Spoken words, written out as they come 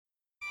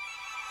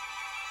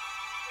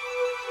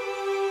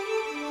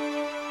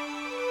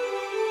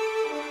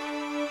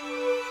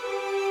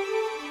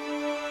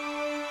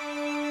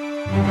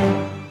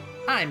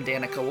I'm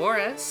Danica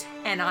Juarez.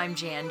 And I'm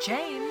Jan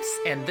James.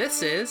 And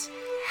this is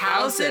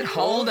How's It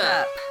Hold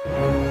Up?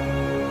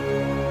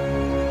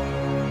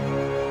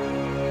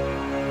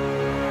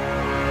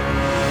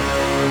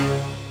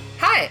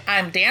 Hi,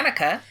 I'm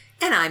Danica.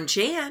 And I'm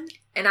Jan.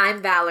 And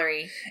I'm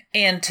Valerie.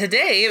 And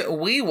today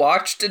we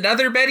watched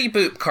another Betty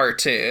Boop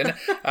cartoon,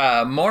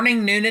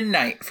 Morning, Noon, and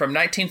Night from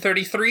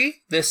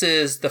 1933. This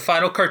is the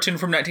final cartoon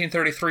from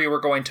 1933 we're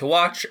going to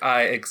watch.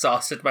 I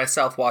exhausted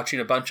myself watching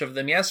a bunch of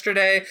them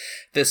yesterday.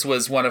 This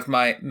was one of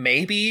my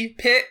maybe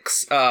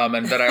picks,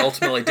 and that I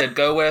ultimately did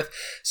go with.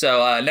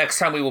 So next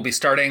time we will be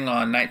starting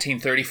on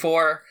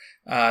 1934,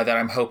 that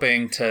I'm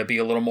hoping to be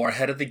a little more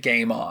ahead of the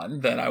game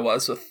on than I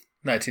was with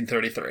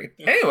 1933.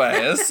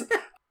 Anyways...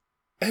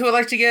 Who would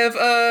like to give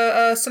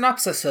a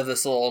synopsis of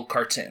this little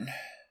cartoon?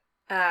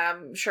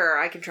 Sure,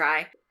 I can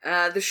try.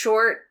 The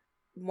short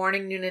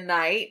Morning, Noon, and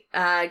Night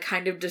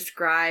kind of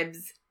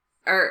describes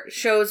or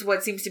shows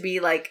what seems to be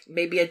like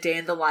maybe a day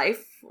in the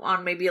life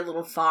on maybe a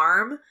little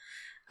farm.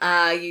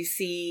 You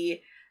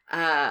see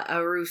a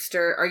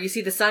rooster, or you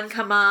see the sun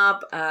come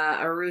up,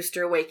 a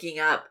rooster waking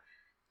up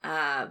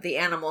the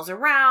animals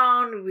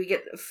around. We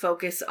get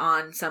focus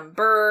on some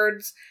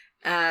birds,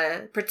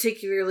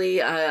 particularly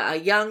a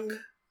young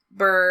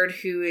bird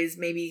who is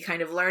maybe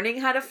kind of learning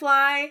how to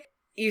fly.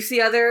 You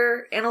see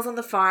other animals on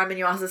the farm, and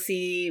you also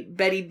see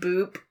Betty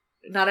Boop,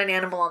 not an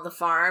animal on the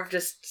farm,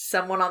 just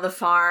someone on the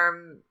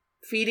farm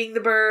feeding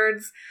the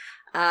birds.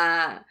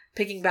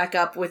 Picking back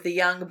up with the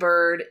young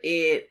bird,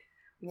 it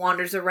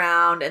wanders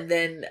around and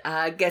then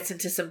gets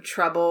into some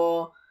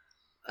trouble,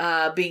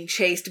 being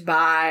chased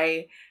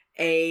by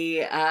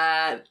the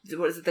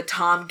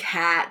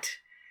Tomcat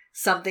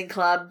something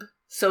club,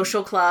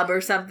 social club or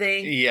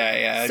something.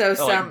 Yeah. So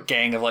some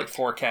gang of like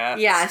 4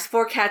 cats. Yeah, it's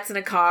 4 cats in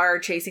a car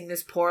chasing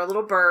this poor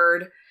little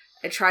bird.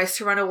 It tries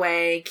to run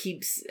away,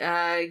 keeps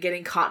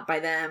getting caught by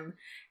them.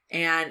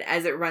 And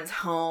as it runs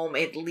home,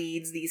 it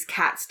leads these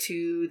cats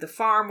to the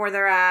farm where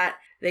they're at.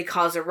 They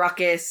cause a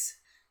ruckus.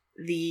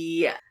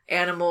 The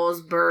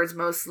animals, birds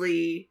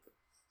mostly,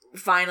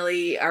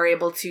 finally are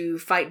able to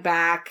fight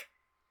back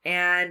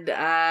and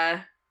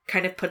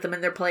kind of put them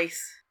in their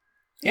place.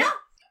 Yeah.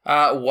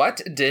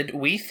 What did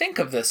we think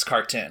of this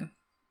cartoon?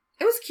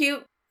 It was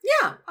cute.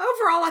 Yeah,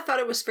 overall I thought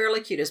it was fairly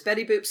cute. As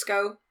Betty Boops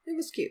go, it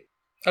was cute.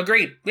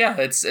 Agreed. Yeah,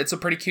 it's a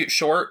pretty cute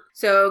short.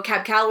 So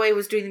Cab Calloway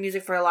was doing the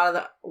music for a lot of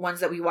the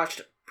ones that we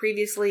watched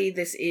previously.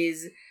 This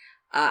is,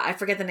 I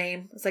forget the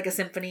name. It's like a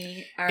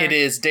symphony. It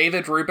is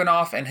David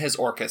Rubinoff and his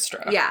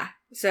orchestra. Yeah.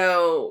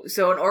 So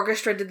an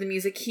orchestra did the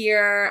music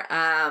here.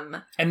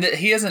 And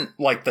he isn't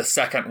like the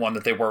second one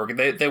that they worked.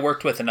 They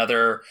worked with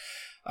another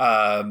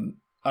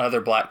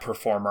black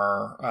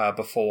performer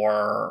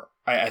before.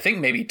 I think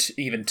maybe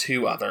even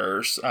 2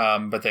 others,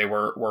 but they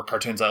were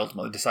cartoons I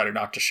ultimately decided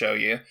not to show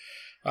you.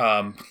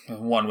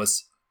 One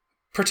was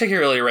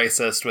particularly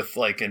racist with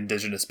like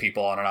indigenous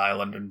people on an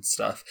island and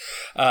stuff.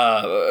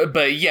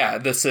 But yeah,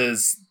 this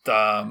is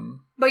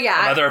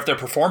another of their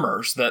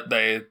performers that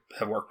they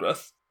have worked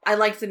with. I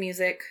liked the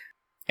music.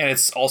 And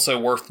it's also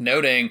worth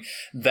noting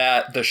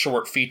that the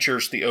short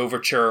features the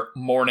overture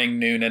Morning,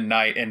 Noon, and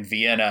Night in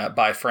Vienna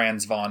by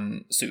Franz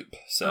von Suppe.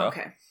 So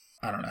okay.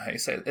 I don't know how you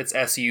say it. It's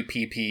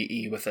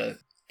Suppe with a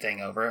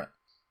thing over it.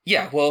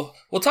 Yeah, we'll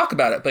talk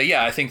about it. But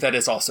yeah, I think that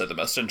is also the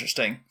most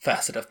interesting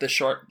facet of this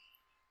short.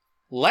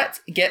 Let's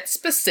get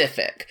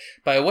specific,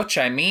 by which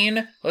I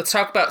mean, let's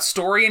talk about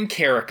story and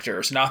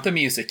characters, not the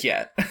music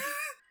yet.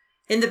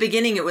 In the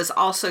beginning, it was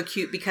also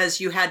cute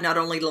because you had not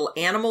only little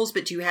animals,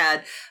 but you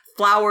had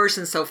flowers,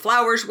 and so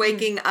flowers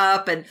waking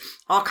up and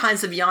all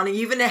kinds of yawning.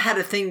 You even had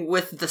a thing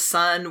with the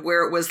sun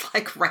where it was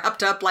like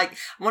wrapped up, like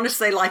I want to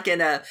say like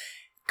in a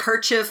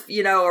kerchief,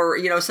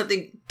 or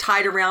something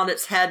tied around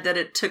its head that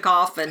it took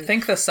off. And I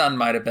think the sun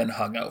might have been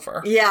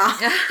hungover. Yeah.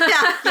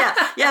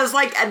 It was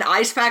like an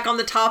ice pack on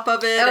the top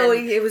of it. Oh,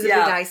 it was a big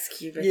ice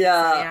cube.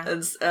 Yeah.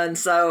 And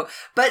so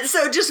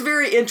just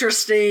very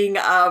interesting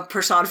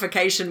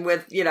personification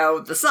with,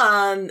 the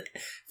sun,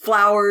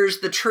 flowers,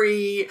 the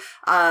tree,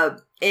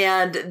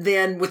 and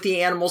then with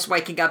the animals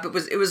waking up. It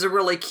was a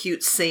really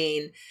cute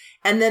scene.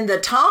 And then the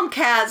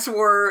Tomcats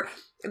were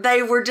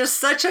just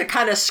such a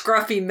kind of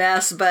scruffy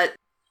mess, but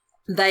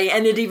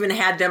it even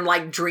had them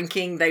like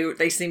drinking.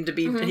 They seemed to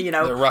be,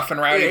 the rough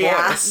and rowdy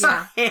boys.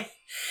 Yeah.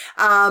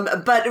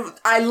 But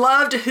I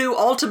loved who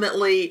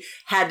ultimately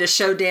had to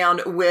show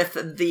down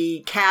with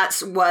the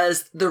cats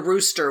was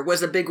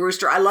a big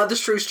rooster. I love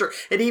this rooster.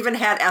 It even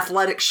had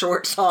athletic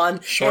shorts on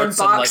and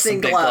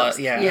boxing gloves.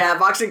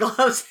 Boxing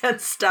gloves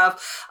and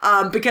stuff.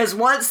 Because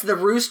once the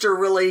rooster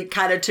really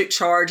kind of took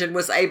charge and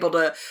was able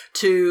to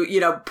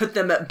put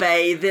them at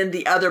bay, then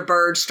the other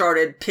birds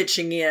started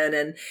pitching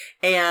in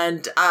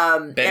and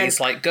Betty's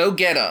like, go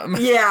get them.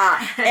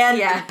 Yeah.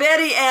 And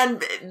Betty,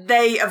 and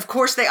they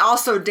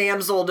also damn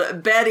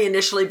bamboozled Betty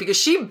initially because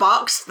she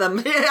boxed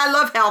them. I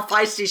love how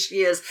feisty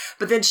she is.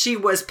 But then she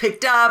was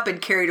picked up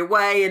and carried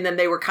away, and then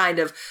they were kind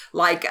of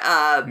like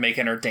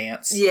making her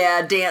dance.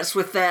 Yeah, dance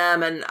with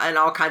them and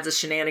all kinds of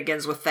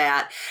shenanigans with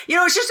that.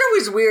 It's just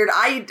always weird.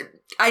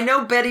 I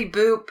know Betty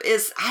Boop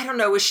is, I don't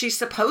know, is she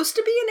supposed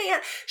to be an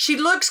ant? She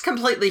looks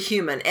completely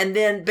human,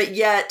 but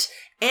yet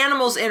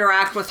animals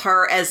interact with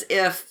her as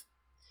if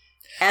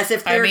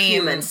they're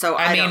human. So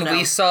I don't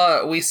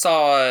know. we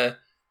saw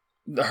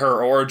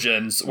her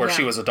origins where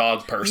she was a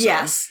dog person.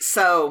 Yes.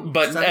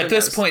 But at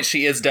this point,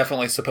 she is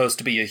definitely supposed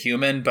to be a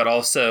human, but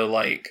also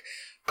like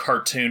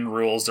cartoon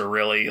rules are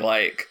really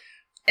like,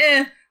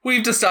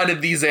 we've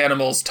decided these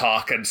animals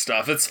talk and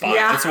stuff. It's fine.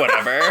 Yeah. It's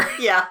whatever.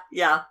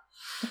 Yeah.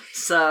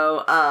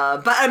 So,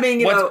 but I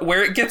mean,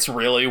 where it gets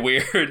really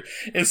weird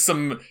is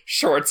some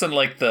shorts in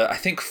like the, I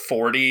think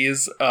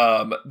 40s,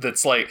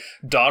 that's like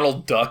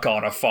Donald Duck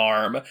on a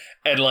farm,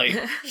 and like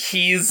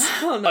he's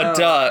a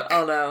duck.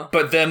 Oh no.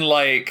 But then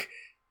like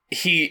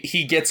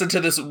he gets into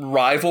this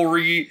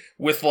rivalry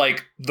with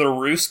like the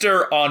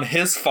rooster on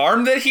his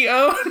farm that he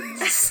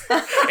owns.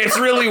 It's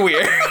really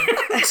weird.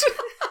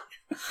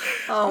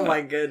 Oh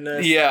my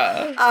goodness.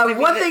 Yeah.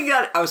 One thing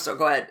that... so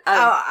go ahead.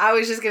 I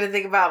was just going to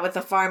think about with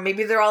the farm,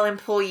 maybe they're all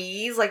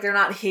employees, like they're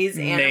not his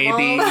animals.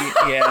 Maybe,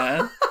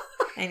 yeah.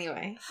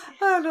 Anyway.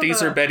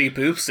 These are Betty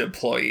Boop's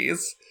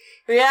employees.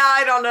 Yeah,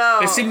 I don't know.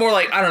 They seem more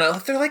like, I don't know,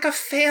 they're like a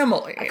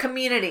family. A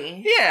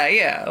community.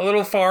 Yeah, a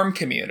little farm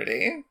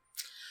community.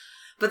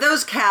 But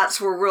those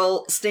cats were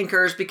real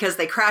stinkers because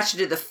they crashed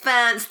into the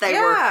fence. They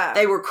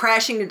were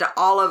crashing into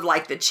all of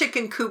like the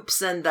chicken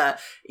coops and the,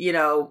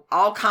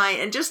 all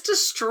kind, and just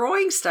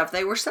destroying stuff.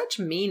 They were such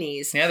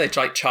meanies. Yeah, they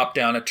like chopped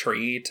down a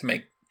tree to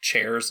make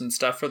chairs and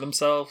stuff for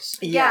themselves.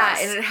 Yeah,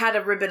 and it had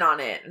a ribbon on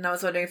it. And I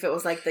was wondering if it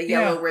was like the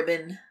yellow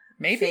ribbon.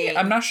 Maybe, thing.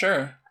 I'm not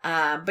sure.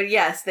 But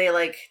yes, they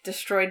like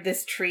destroyed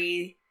this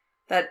tree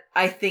that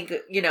I think,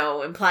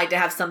 implied to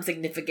have some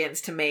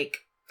significance to make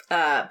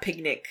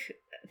picnic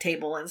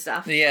table and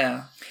stuff.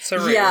 Yeah. So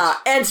rude. Yeah,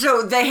 and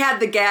so they had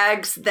the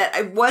gags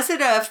that, was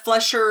it a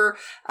Flesher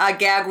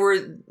gag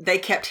where they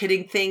kept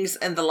hitting things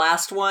in the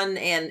last one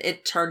and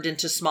it turned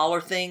into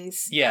smaller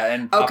things? Yeah,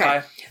 and Popeye.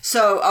 Okay.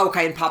 So,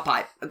 and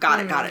Popeye.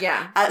 Got it.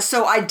 Yeah.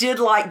 So I did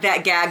like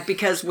that gag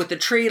because with the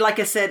tree, like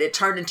I said, it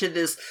turned into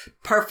this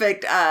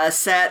perfect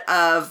set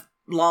of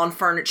lawn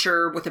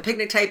furniture with a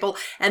picnic table.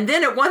 And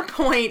then at one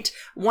point,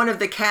 one of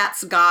the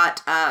cats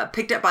got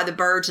picked up by the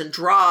birds and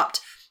dropped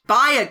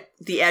by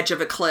the edge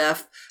of a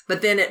cliff,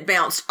 but then it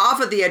bounced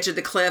off of the edge of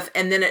the cliff,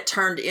 and then it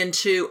turned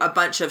into a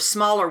bunch of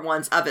smaller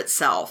ones of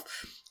itself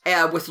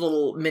with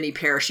little mini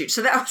parachutes.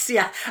 So that was,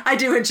 I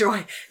do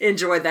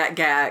enjoy that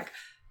gag.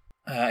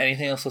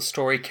 Anything else with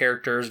story,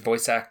 characters,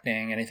 voice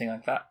acting, anything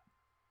like that?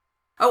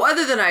 Oh,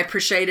 other than I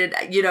appreciated,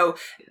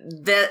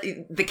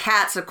 the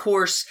cats, of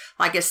course,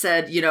 like I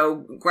said,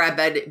 grabbed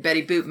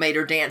Betty Boop, made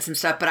her dance and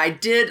stuff, but I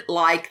did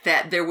like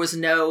that there was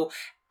no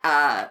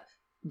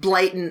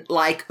blatant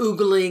like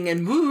oogling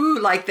and woo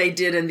like they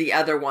did in the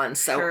other one.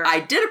 So sure.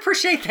 I did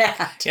appreciate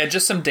that. Yeah,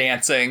 just some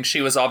dancing.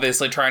 She was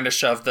obviously trying to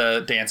shove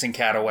the dancing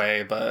cat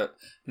away, but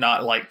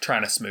not like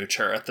trying to smooch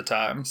her at the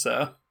time.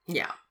 So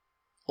yeah.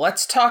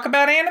 Let's talk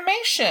about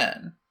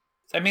animation.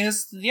 I mean,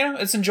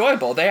 it's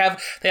enjoyable. They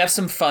have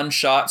some fun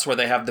shots where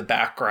they have the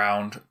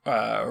background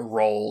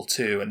roll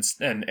too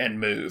and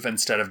move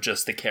instead of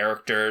just the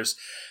characters.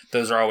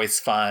 Those are always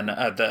fun.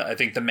 I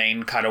think the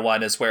main kind of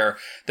one is where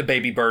the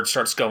baby bird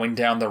starts going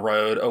down the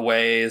road a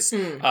ways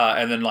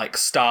and then like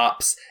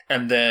stops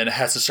and then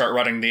has to start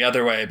running the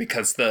other way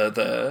because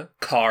the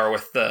car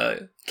with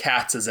the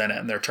cats is in it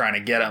and they're trying to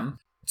get him.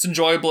 It's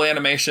enjoyable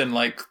animation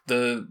like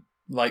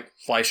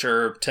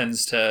Fleischer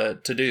tends to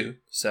do.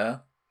 So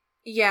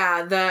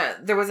yeah,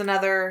 there was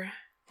another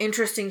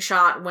interesting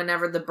shot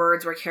whenever the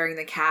birds were carrying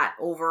the cat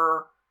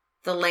over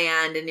the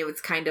land, and it was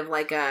kind of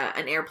like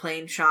an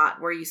airplane shot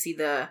where you see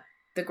the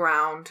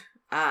ground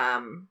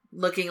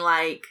looking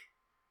like,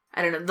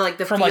 I don't know, like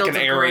the from fields like an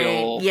of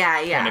aerial grain.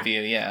 Yeah point of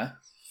view. Yeah.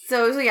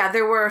 So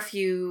there were a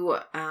few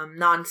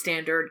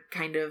non-standard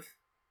kind of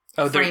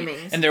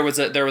framings. And there was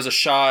a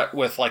shot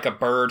with like a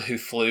bird who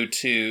flew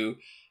to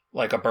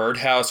like a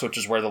birdhouse, which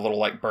is where the little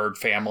like bird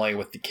family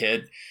with the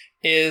kid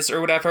is or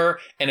whatever,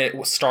 and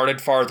it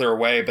started farther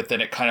away, but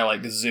then it kind of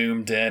like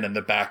zoomed in and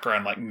the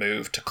background like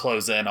moved to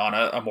close in on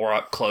a more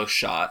up close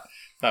shot.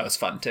 That was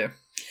fun too.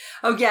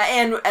 Oh yeah,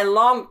 and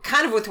along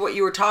kind of with what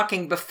you were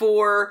talking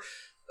before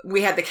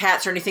we had the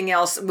cats or anything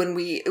else, when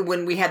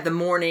we had the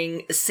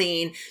morning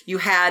scene, you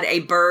had a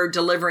bird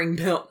delivering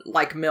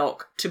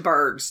milk to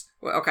birds.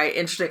 Okay,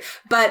 interesting.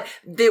 But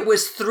it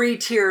was 3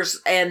 tiers,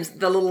 and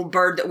the little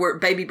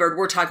baby bird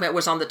we're talking about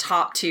was on the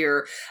top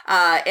tier.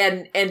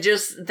 And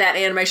just that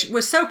animation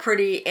was so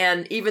pretty,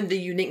 and even the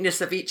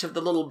uniqueness of each of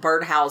the little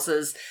bird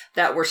houses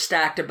that were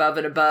stacked above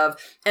and above.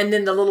 And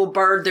then the little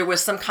bird, there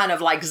was some kind of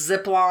like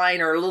zip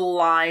line or a little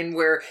line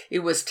where it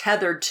was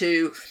tethered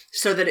to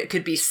so that it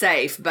could be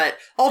safe. But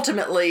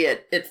ultimately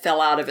it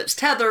fell out of its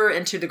tether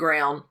into the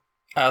ground.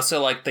 I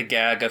also like the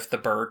gag of the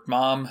bird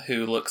mom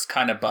who looks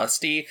kind of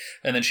busty,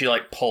 and then she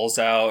like pulls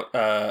out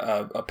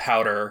a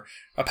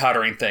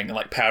powdering thing and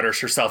like powders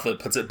herself and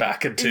puts it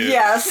back into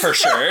her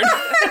shirt.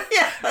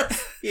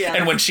 Yes. Yeah.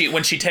 And when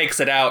she takes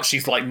it out,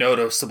 she's like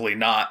noticeably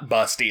not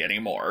busty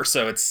anymore.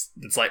 So it's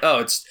like, oh,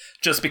 it's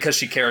just because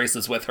she carries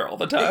this with her all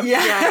the time.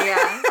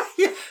 Yeah.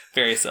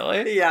 Very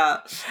silly. Yeah.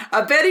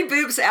 Betty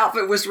Boop's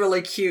outfit was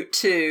really cute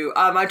too.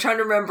 I'm trying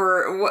to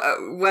remember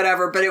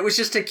whatever, but it was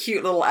just a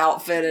cute little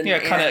outfit.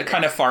 And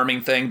kind of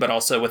farming thing, but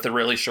also with a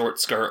really short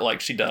skirt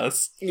like she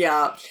does.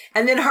 Yeah.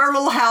 And then her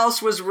little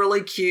house was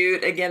really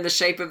cute. Again, the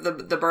shape of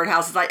the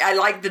birdhouses. I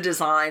like the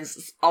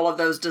designs, all of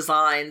those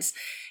designs.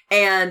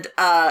 And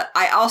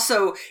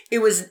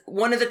it was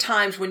one of the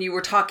times when you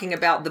were talking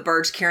about the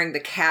birds carrying the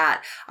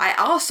cat, I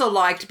also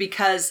liked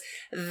because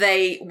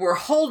they were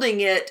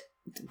holding it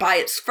by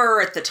its fur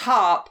at the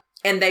top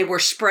and they were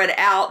spread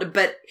out.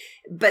 But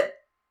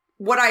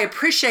what I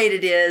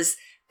appreciated is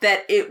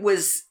that it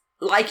was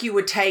like you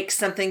would take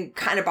something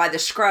kind of by the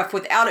scruff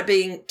without it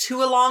being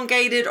too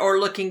elongated or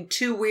looking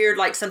too weird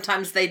like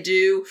sometimes they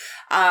do.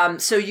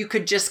 So you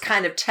could just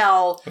kind of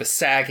tell. It was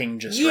sagging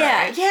just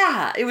right.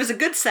 Yeah. It was a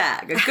good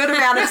sag, a good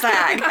amount of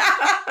sag.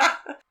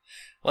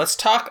 Let's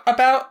talk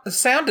about the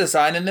sound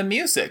design and the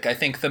music. I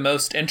think the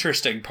most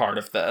interesting part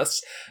of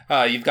this.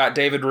 You've got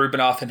David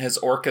Rubinoff and his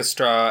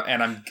orchestra,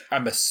 and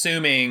I'm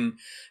assuming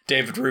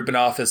David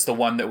Rubinoff is the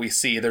one that we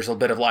see. There's a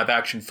bit of live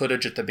action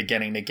footage at the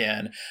beginning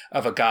again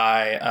of a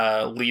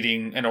guy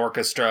leading an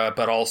orchestra,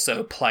 but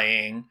also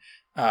playing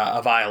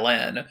a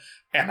violin.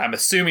 And I'm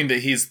assuming that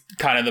he's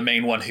kind of the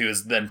main one who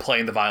is then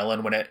playing the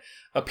violin when it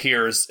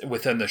appears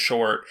within the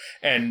short.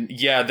 And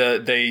yeah,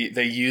 they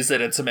use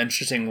it in some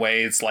interesting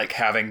ways, like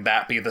having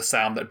that be the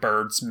sound that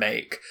birds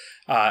make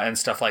and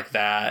stuff like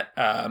that.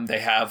 They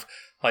have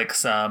like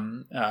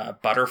some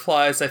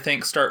butterflies, I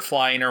think, start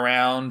flying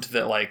around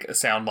that like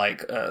sound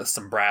like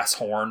some brass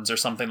horns or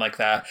something like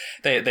that.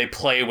 They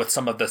play with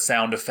some of the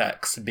sound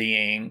effects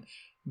being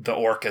the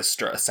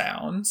orchestra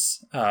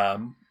sounds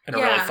in a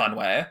really fun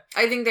way.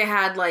 I think they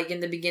had, like,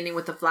 in the beginning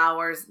with the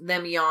flowers,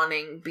 them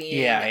yawning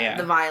being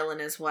the violin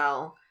as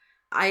well.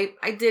 I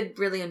did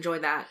really enjoy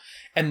that.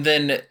 And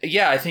then,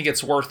 I think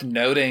it's worth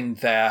noting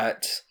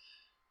that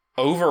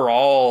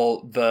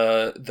overall,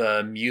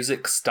 the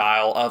music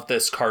style of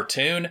this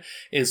cartoon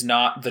is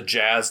not the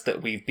jazz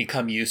that we've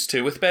become used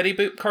to with Betty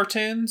Boop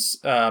cartoons.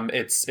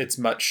 It's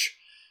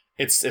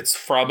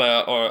from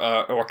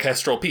a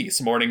orchestral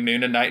piece, Morning,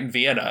 Noon, and Night in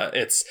Vienna.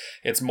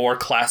 It's more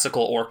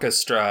classical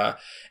orchestra,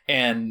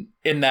 and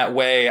in that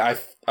way,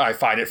 I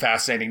find it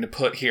fascinating to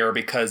put here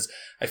because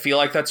I feel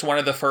like that's one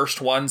of the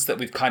first ones that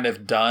we've kind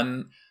of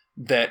done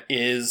that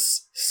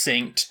is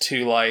synced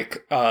to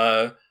like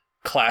a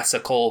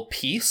classical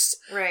piece.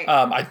 Right.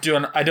 I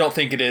don't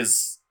think it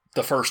is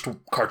the first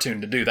cartoon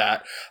to do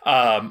that.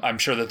 I'm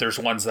sure that there's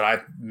ones that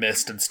I've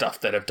missed and stuff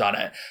that have done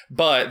it,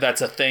 but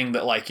that's a thing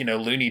that like,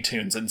 Looney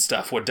Tunes and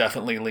stuff would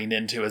definitely lean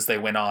into as they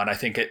went on. I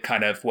think it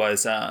kind of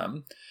was,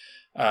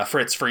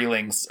 Fritz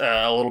Freeling's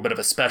a little bit of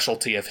a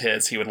specialty of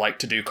his. He would like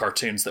to do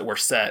cartoons that were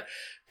set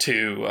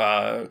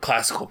to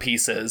classical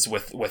pieces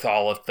with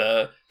all of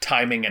the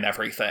timing and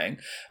everything.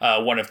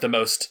 One of the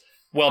most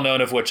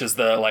well-known of which is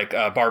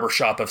the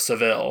Barbershop of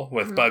Seville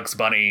with Bugs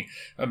Bunny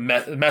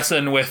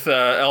messing with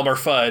Elmer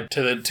Fudd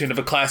to the tune of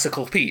a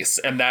classical piece.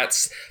 And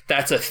that's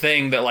a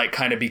thing that like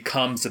kind of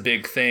becomes a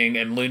big thing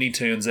in Looney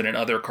Tunes and in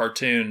other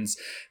cartoons,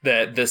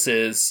 that this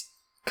is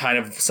kind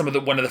of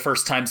one of the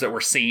first times that we're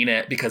seeing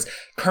it, because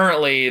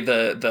currently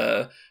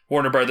the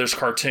Warner Brothers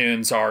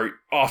cartoons are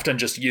often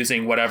just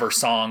using whatever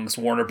songs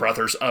Warner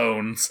Brothers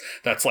owns.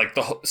 That's like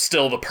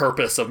still the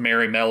purpose of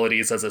Merry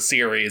Melodies as a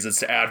series, is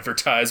to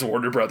advertise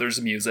Warner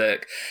Brothers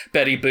music.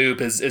 Betty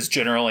Boop is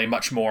generally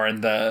much more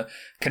in the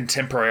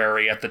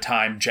contemporary at the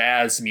time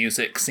jazz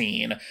music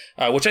scene,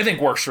 which I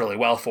think works really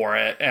well for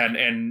it.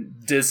 And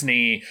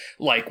Disney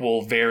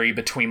will vary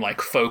between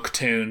folk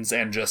tunes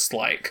and just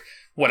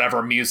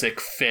whatever music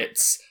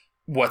fits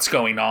what's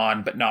going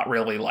on, but not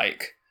really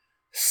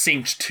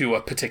synced to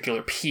a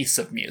particular piece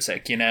of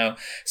music,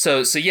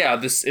 So yeah,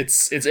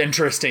 it's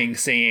interesting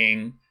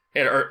seeing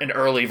an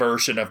early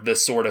version of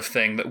this sort of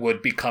thing that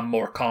would become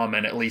more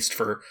common, at least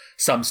for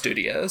some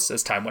studios,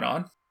 as time went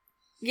on.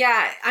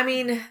 Yeah, I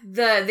mean,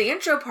 the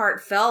intro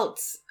part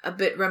felt a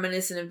bit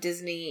reminiscent of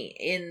Disney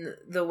in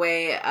the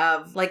way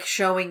of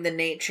showing the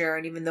nature,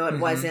 and even though it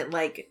wasn't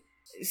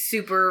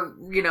super,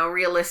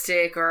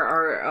 realistic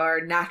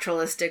or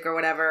naturalistic or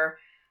whatever,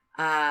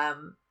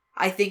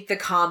 I think the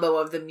combo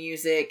of the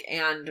music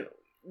and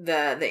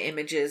the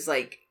images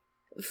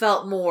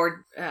felt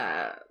more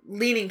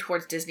leaning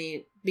towards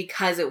Disney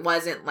because it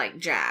wasn't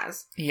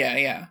jazz.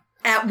 Yeah.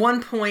 At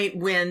one point,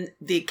 when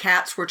the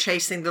cats were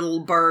chasing the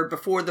little bird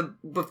before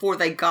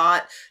they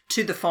got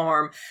to the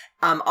farm,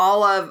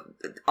 all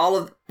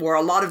of where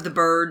a lot of the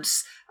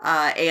birds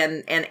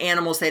and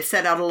animals, they had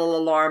set out a little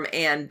alarm,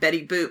 and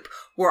Betty Boop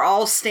were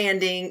all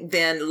standing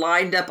then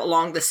lined up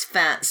along this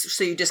fence.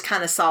 So you just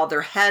kind of saw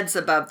their heads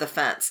above the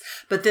fence,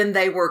 but then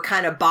they were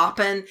kind of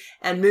bopping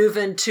and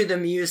moving to the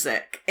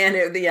music. And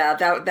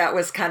that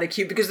was kind of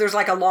cute because there's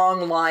like a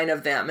long line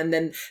of them, and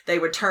then they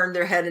would turn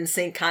their head in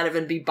sync kind of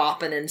and be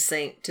bopping in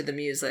sync to the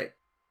music.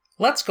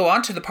 Let's go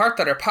on to the part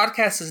that our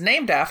podcast is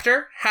named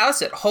after.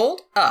 How's it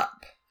hold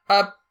up?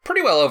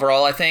 Pretty well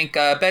overall, I think.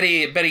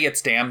 Betty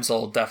gets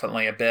damseled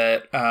definitely a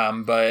bit,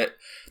 but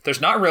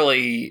there's not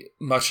really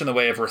much in the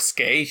way of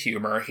risque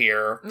humor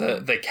here.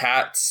 The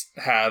cats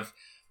have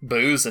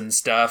booze and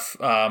stuff,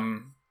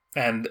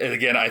 and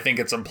again, I think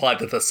it's implied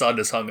that the son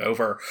is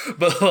hungover,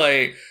 but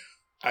like,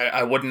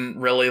 I wouldn't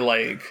really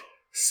like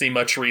see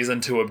much reason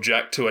to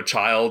object to a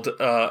child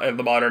in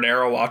the modern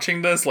era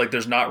watching this. Like,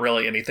 there's not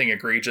really anything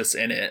egregious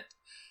in it.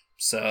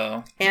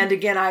 So, and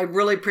again, I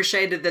really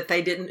appreciated that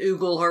they didn't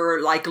oogle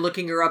her, like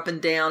looking her up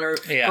and down or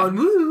going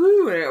woo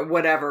woo or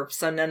whatever.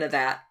 So none of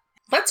that.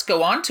 Let's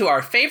go on to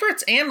our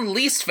favorites and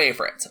least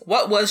favorites.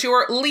 What was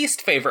your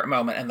least favorite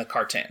moment in the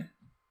cartoon?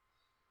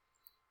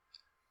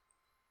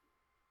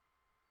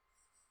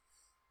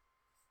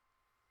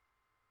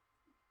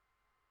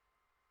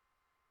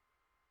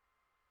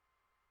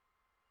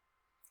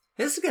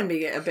 This is going to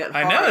be a bit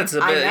hard. I know, it's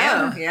a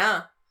bit,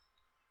 yeah.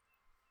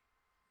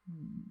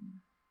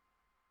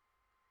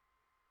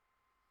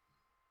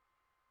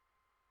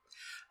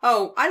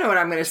 Oh, I know what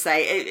I'm going to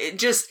say. It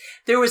just,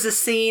 there was a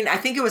scene, I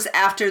think it was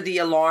after the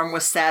alarm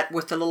was set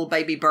with the little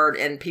baby bird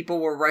and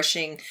people were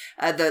rushing,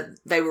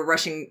 they were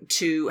rushing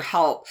to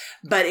help.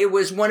 But it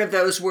was one of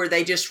those where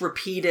they just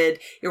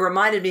repeated, it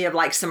reminded me of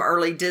like some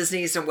early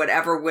Disneys and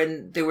whatever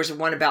when there was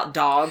one about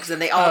dogs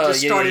and they all just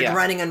started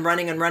running and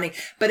running and running.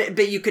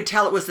 But you could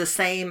tell it was the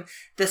same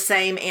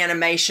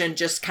animation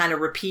just kind of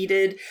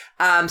repeated.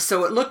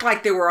 So it looked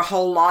like there were a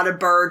whole lot of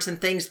birds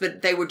and things,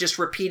 but they were just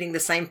repeating the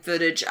same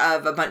footage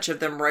of a bunch of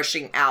them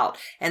rushing out.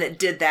 And it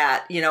did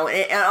that,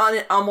 on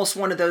almost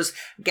one of those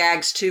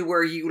gags too,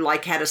 where you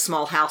like had a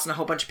small house and a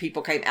whole bunch of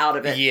people came out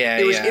of it.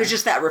 It was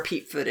just that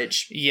repeat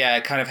footage. Yeah,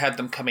 it kind of had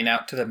them coming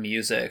out to the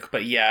music,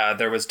 but yeah,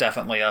 there was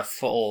definitely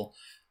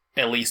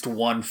at least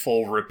one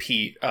full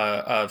repeat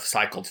of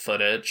cycled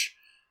footage.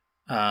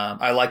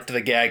 I liked the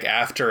gag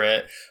after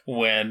it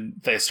when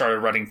they started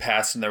running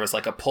past and there was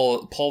like a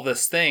pull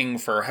this thing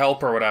for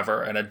help or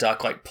whatever, and a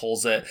duck like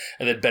pulls it,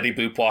 and then Betty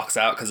Boop walks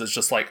out because it's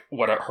just like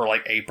her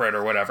like apron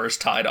or whatever is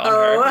tied on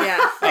her.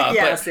 Yeah,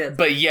 yes.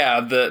 But yeah,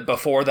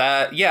 before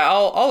that, yeah,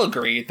 I'll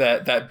agree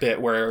that bit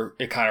where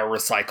it kind of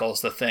recycles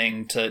the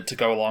thing to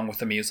go along with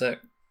the music.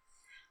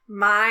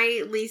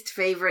 My least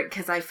favorite,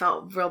 because I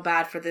felt real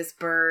bad for this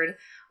bird,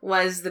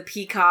 was the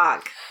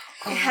peacock.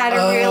 It had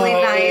a really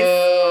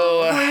nice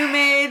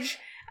plumage.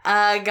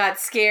 Got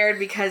scared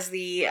because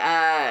the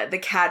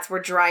cats were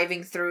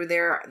driving through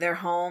their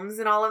homes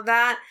and all of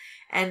that,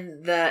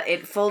 and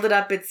it folded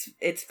up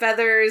its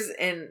feathers,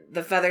 and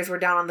the feathers were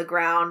down on the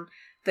ground.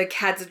 The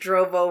cats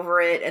drove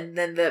over it, and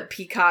then the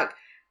peacock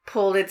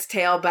pulled its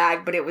tail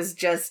back, but it was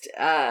just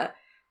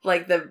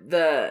like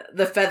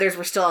the feathers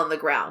were still on the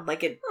ground.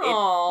 Like it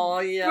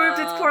moved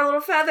its poor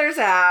little feathers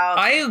out.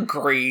 I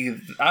agree.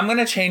 I'm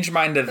gonna change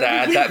mine to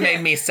that. That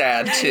made me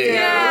sad too.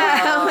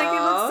 Yeah, like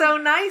it looks so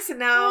nice and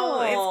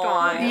now it's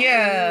gone.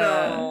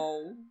 Yeah.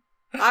 No.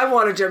 I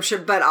want to jump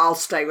ship, but I'll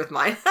stay with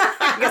mine.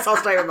 I guess I'll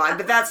stay with mine,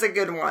 but that's a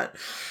good one.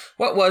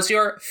 What was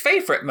your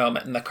favorite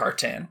moment in the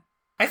cartoon?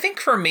 I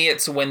think for me,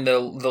 it's when the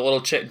little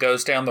chick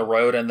goes down the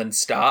road and then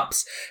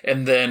stops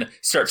and then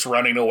starts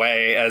running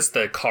away as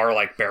the car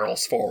like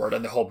barrels forward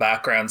and the whole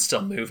background's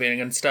still moving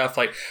and stuff.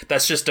 Like,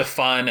 that's just a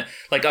fun,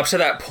 like up to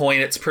that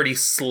point, it's pretty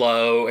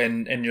slow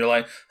and you're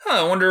like,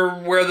 I wonder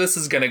where this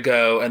is going to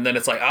go. And then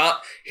it's like,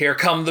 here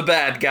come the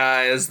bad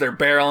guys. They're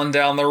barreling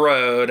down the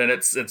road and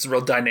it's real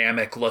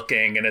dynamic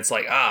looking. And it's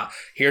like,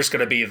 here's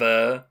going to be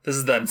this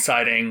is the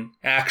inciting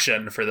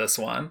action for this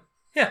one.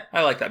 Yeah,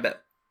 I like that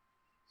bit.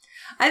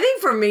 I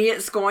think for me,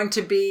 it's going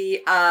to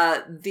be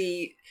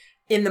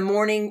in the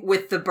morning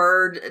with the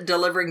bird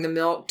delivering the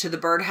milk to the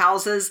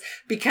birdhouses,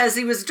 because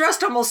he was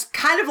dressed almost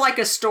kind of like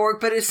a stork,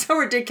 but it's so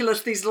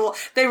ridiculous.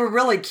 They were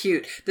really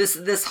cute.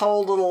 This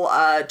whole little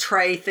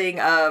tray thing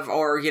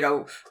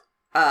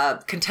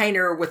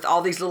container with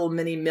all these little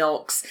mini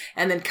milks,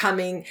 and then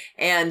coming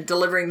and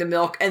delivering the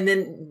milk, and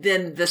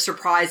then the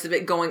surprise of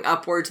it going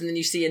upwards, and then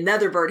you see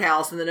another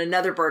birdhouse and then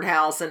another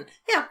birdhouse, and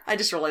yeah, I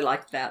just really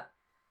liked that.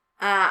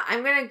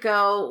 I'm gonna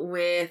go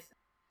with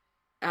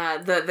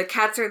the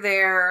cats are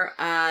there.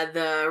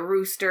 The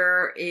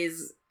rooster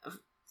is,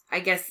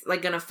 I guess,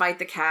 like gonna fight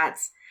the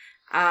cats.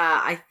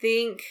 I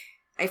think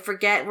I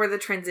forget where the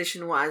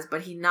transition was,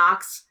 but he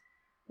knocks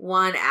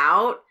one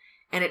out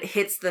and it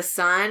hits the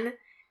sun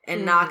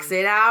and knocks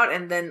it out,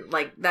 and then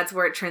like that's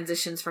where it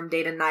transitions from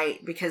day to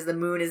night because the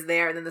moon is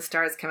there and then the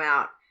stars come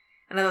out.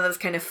 And I thought that was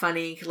kind of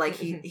funny, like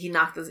he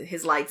knocked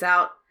his lights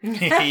out.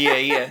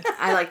 Yeah.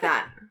 I like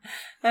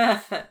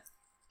that.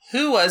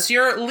 Who was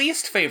your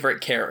least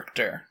favorite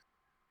character?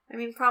 I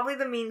mean, probably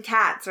the mean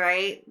cats,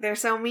 right? They're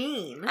so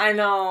mean. I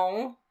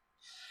know.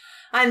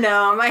 I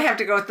might have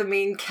to go with the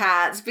mean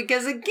cats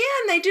because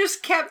again, they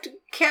just kept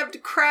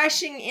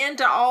crashing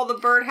into all the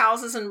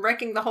birdhouses and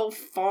wrecking the whole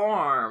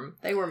farm.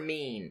 They were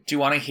mean. Do you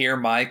want to hear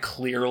my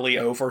clearly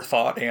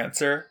overthought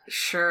answer?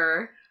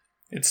 Sure.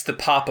 It's the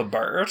Papa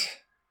Bird.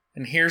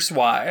 And here's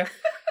why.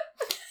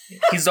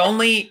 He's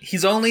only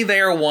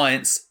there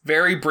once,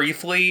 very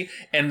briefly,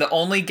 and the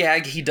only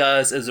gag he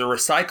does is a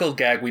recycled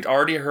gag. We'd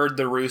already heard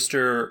the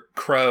rooster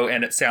crow,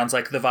 and it sounds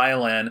like the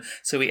violin,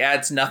 so he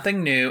adds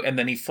nothing new, and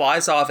then he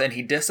flies off, and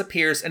he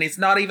disappears, and he's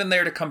not even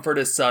there to comfort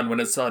his son when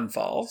his son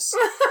falls.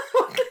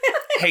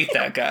 Hate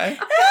that guy.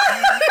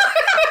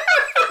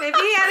 Maybe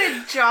he had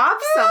a job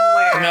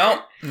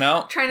somewhere.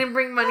 No. Trying to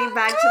bring money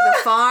back to the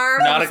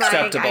farm. Not He's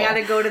acceptable. Like, I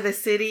gotta go to the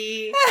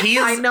city.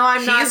 I know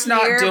I'm not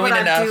here, doing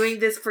but enough. I'm doing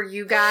this for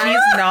you guys.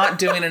 He's not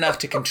doing enough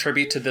to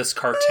contribute to this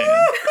cartoon.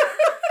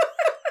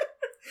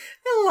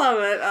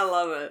 I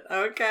love it.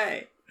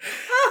 Okay.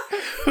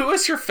 Who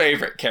was your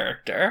favorite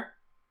character?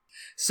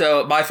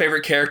 So, my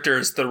favorite character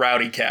is the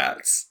Rowdy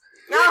Cats.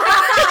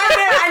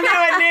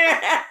 I knew.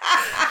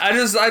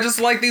 I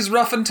just like these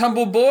rough and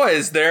tumble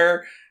boys.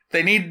 They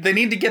need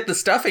to get the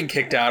stuffing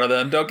kicked out of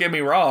them. Don't get me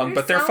wrong,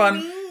 but they're so fun.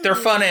 mean. They're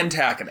fun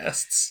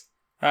antagonists.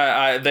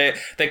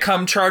 They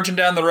come charging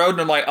down the road,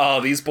 and I'm like,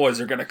 oh, these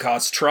boys are gonna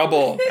cause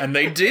trouble, and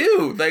they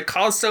do. They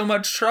cause so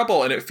much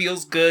trouble, and it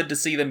feels good to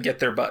see them get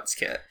their butts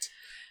kicked.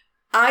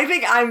 I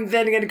think I'm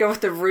then going to go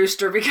with the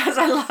rooster because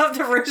I love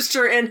the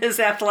rooster in his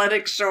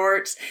athletic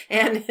shorts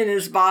and in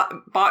his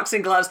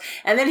boxing gloves.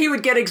 And then he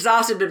would get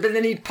exhausted, but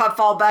then he'd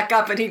fall back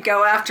up and he'd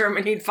go after him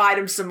and he'd fight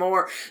him some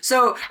more.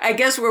 So I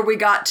guess where we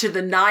got to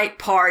the night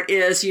part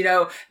is,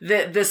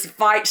 this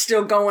fight's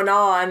still going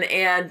on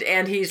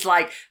and he's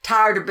like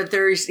tired, but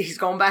he's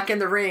going back in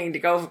the ring to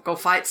go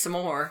fight some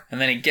more. And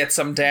then he gets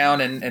him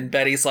down and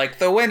Betty's like,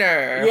 the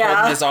winner, Yeah.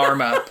 holding his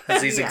arm up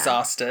as he's Yeah.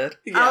 exhausted.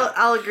 Yeah.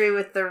 I'll agree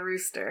with the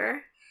rooster.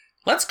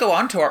 Let's go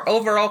on to our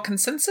overall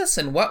consensus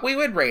and what we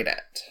would rate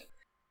it.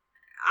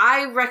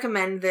 I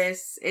recommend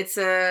this. It's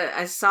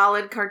a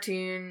solid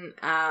cartoon.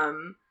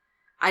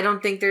 I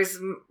don't think there's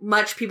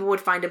much people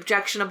would find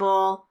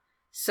objectionable,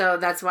 so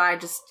that's why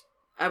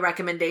a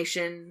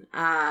recommendation.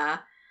 I'll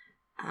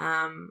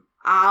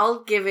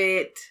give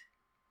it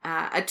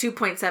a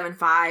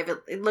 2.75.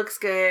 It looks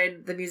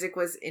good. The music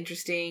was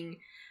interesting.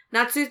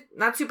 Not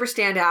super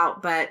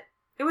standout, but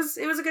it was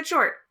a good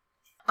short.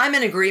 I'm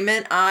in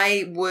agreement.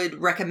 I would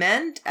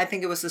recommend. I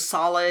think it was a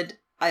solid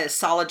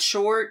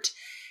short.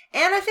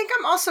 And I think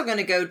I'm also going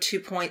to go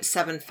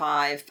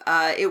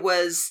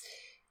 2.75.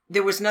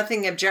 There was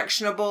nothing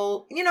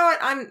objectionable. You know what?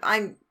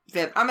 I'm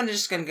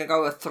just going to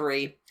go with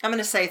 3. I'm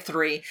going to say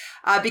 3.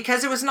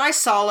 Because it was nice,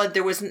 solid.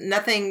 There was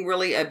nothing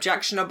really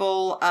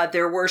objectionable.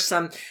 There were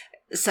some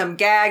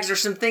gags or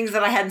some things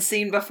that I hadn't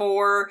seen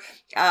before,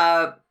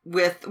 I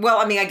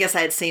guess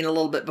I had seen a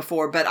little bit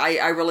before, but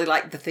I really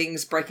liked the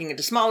things breaking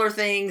into smaller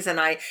things, and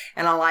I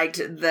liked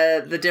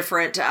the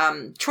different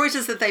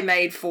choices that they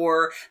made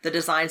for the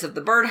designs of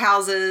the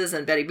birdhouses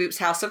and Betty Boop's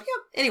house. So yeah,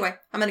 anyway,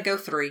 I'm going to go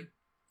 3.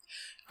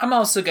 I'm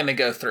also going to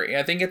go 3.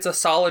 I think it's a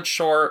solid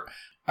short.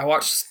 I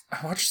watched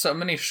so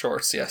many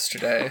shorts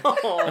yesterday,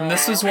 and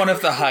this was one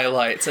of the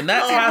highlights, and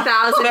that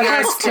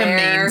has to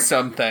mean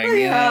something,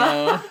 you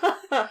know?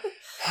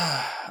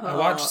 I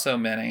watched so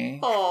many.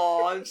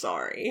 Oh, I'm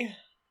sorry.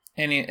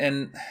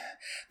 And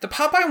the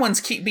Popeye ones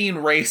keep being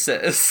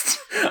racist.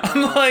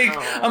 I'm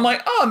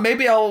like, oh,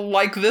 maybe I'll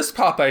like this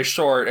Popeye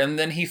short, and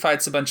then he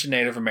fights a bunch of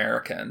Native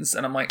Americans,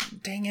 and I'm like,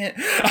 dang it.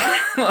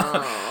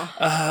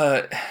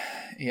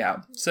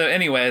 Yeah. So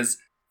anyways,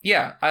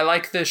 yeah, I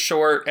like this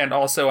short, and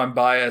also I'm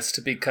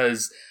biased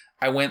because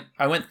I went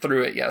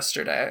through it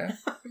yesterday.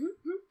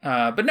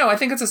 But no, I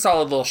think it's a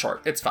solid little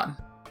short. It's fun.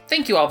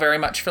 Thank you all very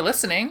much for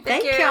listening.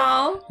 Thank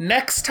y'all.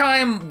 Next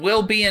time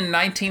we'll be in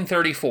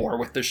 1934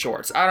 with the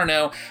shorts. I don't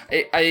know.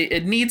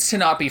 It needs to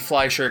not be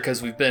Fleischer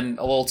because we've been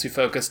a little too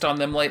focused on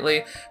them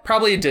lately.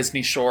 Probably a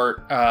Disney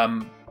short.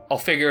 I'll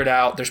figure it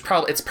out.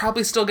 It's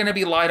probably still going to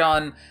be light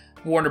on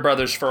Warner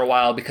Brothers for a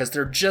while because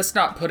they're just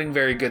not putting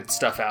very good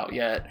stuff out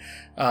yet.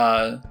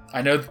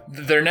 I know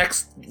their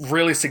next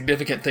really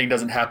significant thing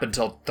doesn't happen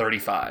until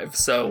 35.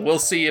 So we'll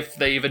see if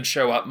they even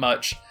show up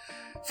much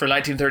for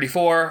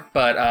 1934,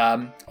 but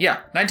yeah,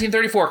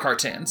 1934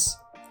 cartoons.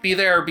 Be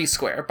there or be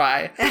square.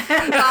 Bye.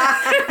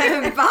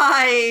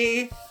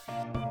 Bye.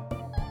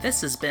 This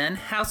has been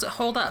How's It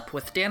Hold Up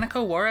with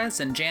Danica Juarez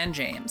and Jan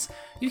James.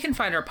 You can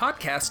find our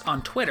podcast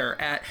on Twitter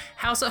at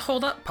How's It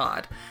Hold Up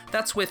Pod.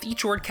 That's with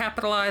each word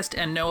capitalized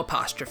and no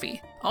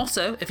apostrophe.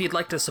 Also, if you'd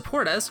like to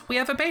support us, we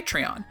have a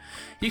Patreon.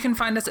 You can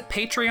find us at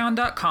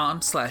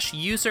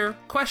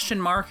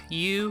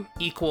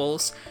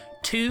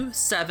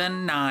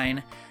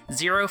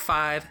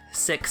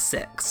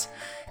patreon.com/user?U=2790566.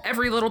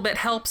 Every little bit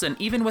helps, and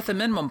even with a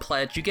minimum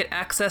pledge, you get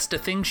access to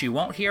things you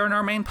won't hear in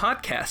our main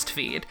podcast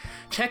feed.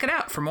 Check it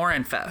out for more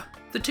info.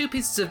 The 2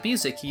 pieces of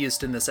music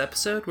used in this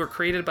episode were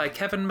created by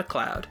Kevin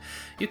MacLeod.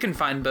 You can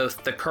find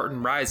both The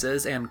Curtain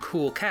Rises and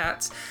Cool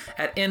Cats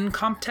at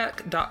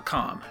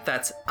incompetech.com.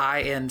 That's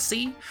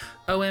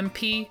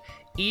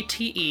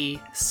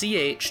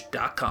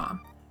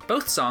INCOMPETECH.com.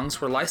 Both songs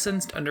were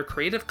licensed under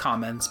Creative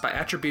Commons by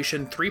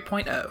Attribution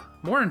 3.0.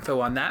 More info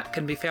on that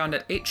can be found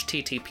at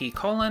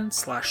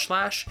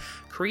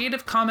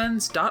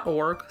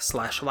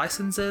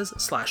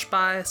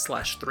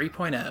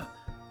http://creativecommons.org/licenses/by/3.0.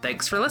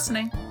 Thanks for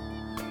listening.